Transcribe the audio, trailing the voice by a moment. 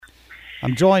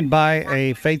I'm joined by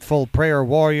a faithful prayer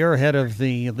warrior, head of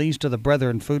the Least of the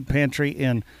Brethren Food Pantry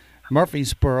in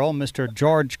Murfreesboro, Mr.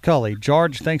 George Culley.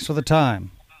 George, thanks for the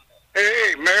time.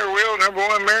 Hey, Mayor Will, number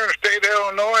one mayor in the state of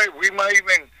Illinois. We might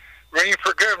even run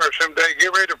for governor someday.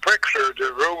 Get ready to Pritzker.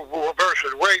 The Roe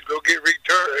versus Wade will get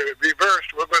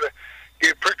reversed. We're going to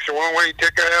get Pritzker one way,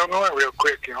 take out Illinois real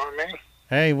quick, you know what I mean?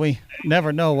 Hey, we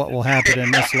never know what will happen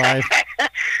in this life.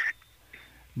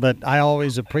 But I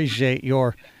always appreciate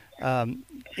your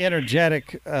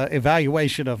energetic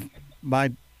evaluation of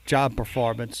my job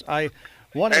performance. Hey,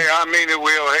 I mean it,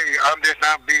 Will. Hey, I'm just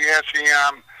not BSing.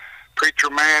 I'm preacher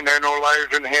man. There are no liars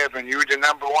in heaven. You're the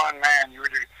number one man.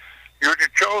 You're the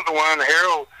chosen one.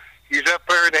 Harold, he's up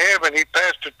there in heaven. He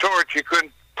passed the torch. He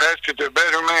couldn't pass it to a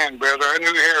better man, brother. I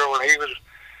knew Harold.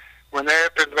 When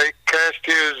they cast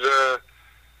his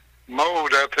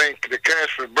mold, I think the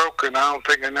cast was broken. I don't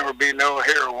think there'll never be no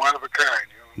Harold, one of a kind.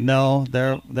 You know?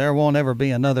 No, there won't ever be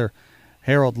another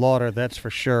Harold Lauder, that's for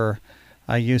sure.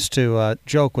 I used to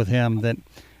joke with him that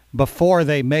before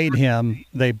they made him,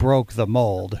 they broke the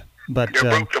mold. But they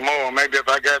broke the mold. Maybe if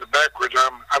I got it backwards,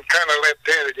 I'm kind of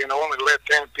left-handed. You know, only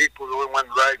left-handed people who are in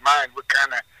the right mind. We're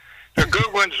kind of the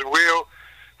good ones. Will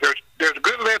there's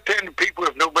good left-handed people.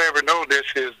 If nobody ever knows this,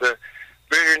 is the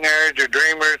visionaries, the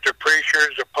dreamers, the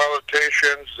preachers, the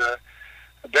politicians.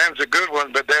 Them's the good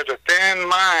ones. But there's a thin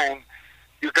mind.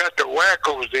 You got the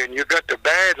wackos then. You got the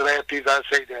bad lefties. I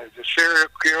say the serial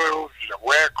killers, the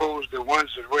wackos, the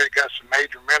ones that really got some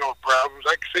major mental problems.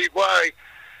 I can see why.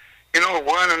 You know,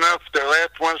 one enough, the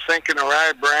left one's thinking the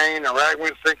right brain, the right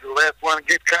one's thinking the left one. It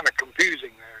gets kind of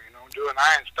confusing there, you know, doing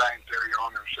Einstein theory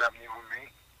on or something, you know what I mean?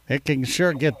 It can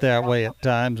sure get that way at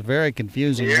times. Very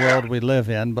confusing world we live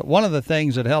in. But one of the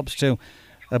things that helps to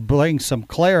bring some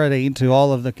clarity to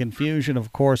all of the confusion,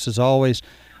 of course, is always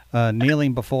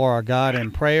kneeling before our God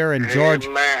in prayer. And George,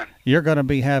 you're going to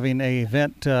be having an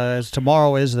event as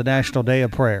tomorrow is the National Day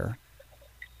of Prayer.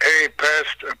 Hey,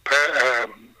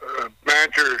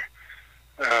 Manager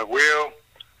Will,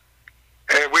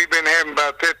 we've been having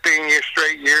about 15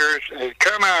 straight years.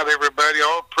 Come out, everybody,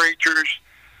 all preachers,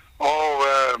 all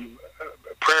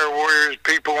prayer warriors,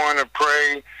 people want to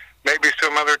pray. Maybe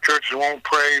some other churches won't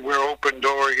pray. We're open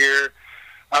door here.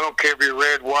 I don't care if you're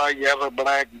red, white, yellow,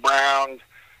 black, brown,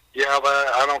 yellow.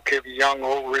 I don't care if you're young,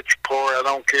 old, rich, poor. I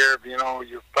don't care if, you know,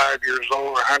 you're 5 years old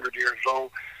or 100 years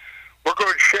old. We're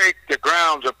going to shake the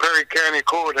grounds of Perry County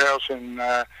Courthouse in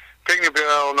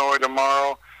Pinckneyville, Illinois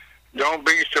tomorrow. Don't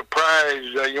be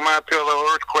surprised. You might feel a little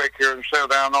earthquake here in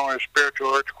South Illinois, a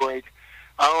spiritual earthquake.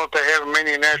 I don't know if they have a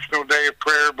mini National Day of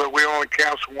Prayer, but we only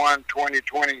counsel one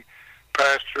 2020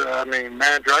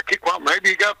 manager. I keep on. Maybe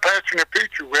you got pastor in the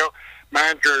future,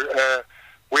 Manager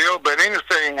Will. But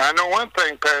anything, I know one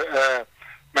thing,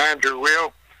 Manager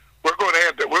Will. We're going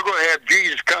to have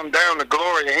Jesus come down to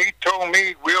glory. And he told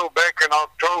me, Will, back in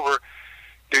October,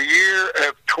 the year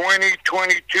of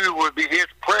 2022 would be his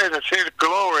presence, his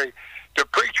glory. The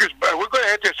preachers, we're going to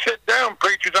have to sit down,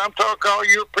 preachers. I'm talking all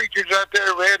you preachers out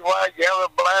there, red, white, yellow,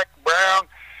 black, brown.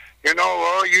 You know,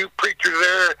 all you preachers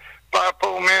there,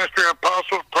 fivefold ministry,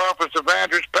 apostles, prophets,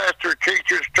 evangelists, pastors,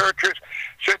 teachers, churches,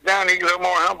 sit down and eat a little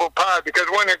more humble pie. Because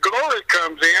when the glory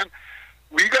comes in,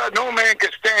 no man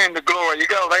can stand the glory. You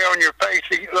got to lay on your face,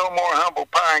 eat a little more humble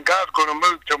pie, and God's going to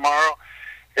move tomorrow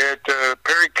at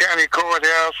Perry County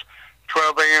Courthouse,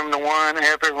 12 a.m. to 1.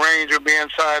 If it rains, it'll be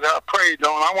inside out. Pray,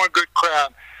 don't. I want a good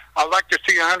crowd. I'd like to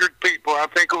see 100 people. I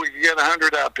think we can get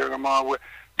 100 out there tomorrow.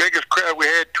 Biggest crowd, we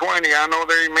had 20. I know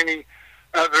there are many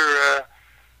other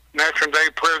National Day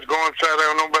prayers going inside.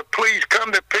 I don't know, but please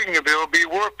come to Pinckneyville. Be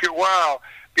worth your while.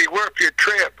 Be worth your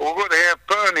trip. We're going to have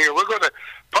fun here. We're going to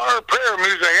power of prayer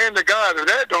moves the hand of God. If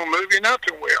that don't move you,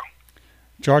 nothing will.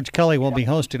 George Culley will be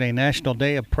hosting a National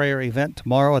Day of Prayer event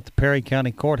tomorrow at the Perry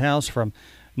County Courthouse from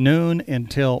noon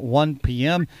until 1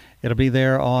 p.m. It'll be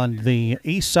there on the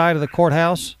east side of the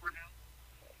courthouse.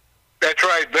 That's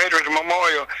right, Veterans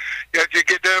Memorial. As you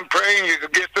get done praying, you can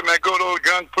get some of that good old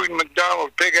junk food in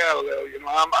McDonald's, Big Allo. You know,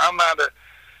 I'm not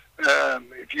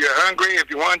if you're hungry, if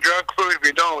you want junk food, if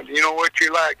you don't, you know what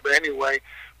you like. But anyway,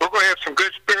 we're going to have some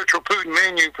good spiritual food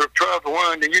menu for 12 to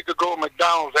 1, and you could go to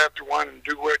McDonald's after 1 and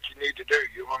do what you need to do.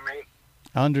 You know what I mean?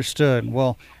 Understood.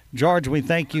 Well, George, we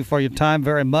thank you for your time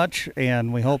very much,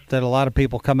 and we hope that a lot of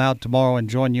people come out tomorrow and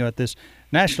join you at this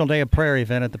National Day of Prayer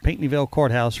event at the Pinckneyville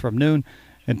Courthouse from noon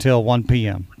until 1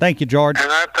 p.m. Thank you, George.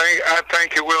 And I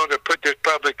thank you, Will, to put this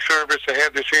public service to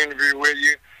have this interview with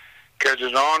you, because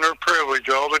it's an honor and privilege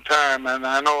all the time. And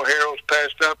I know Harold's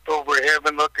passed up over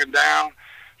heaven looking down,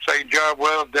 say, job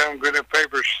well done, good and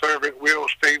favored servant, Will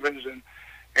Stevens,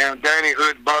 and Danny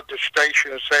Hood bought the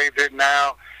station and saved it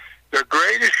now. the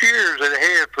greatest years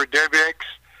ahead for WXAN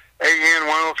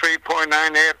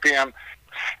 103.9 FM.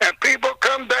 And people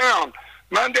come down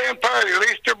Monday and Friday,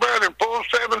 Easter Brethren,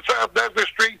 407 South Douglas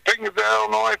Street, Pinckneyville,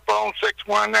 Illinois, phone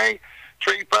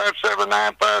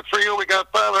 618-357-9530. We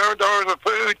got $500 of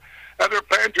food. Other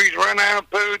pantries run out of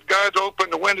food. God's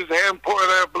opened the windows of heaven, poured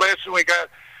out a blessing. We got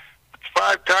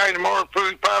 5 times more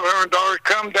food, $500.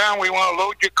 Come down. We want to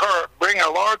load your car. Bring a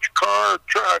large car or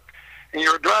truck and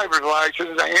your driver's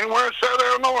license. Anywhere in Southern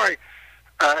Illinois,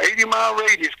 80-mile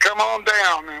radius. Come on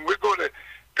down, and we're going to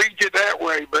feed you that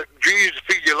way. But Jesus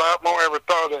feed you a lot more. I ever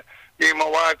thought of me and my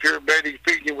wife here, Betty,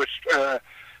 feeding you with the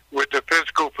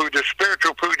physical food, the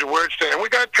spiritual food, the word stand. We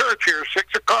got church here,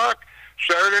 6 o'clock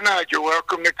Saturday night. You're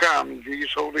welcome to come in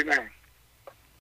Jesus' holy name.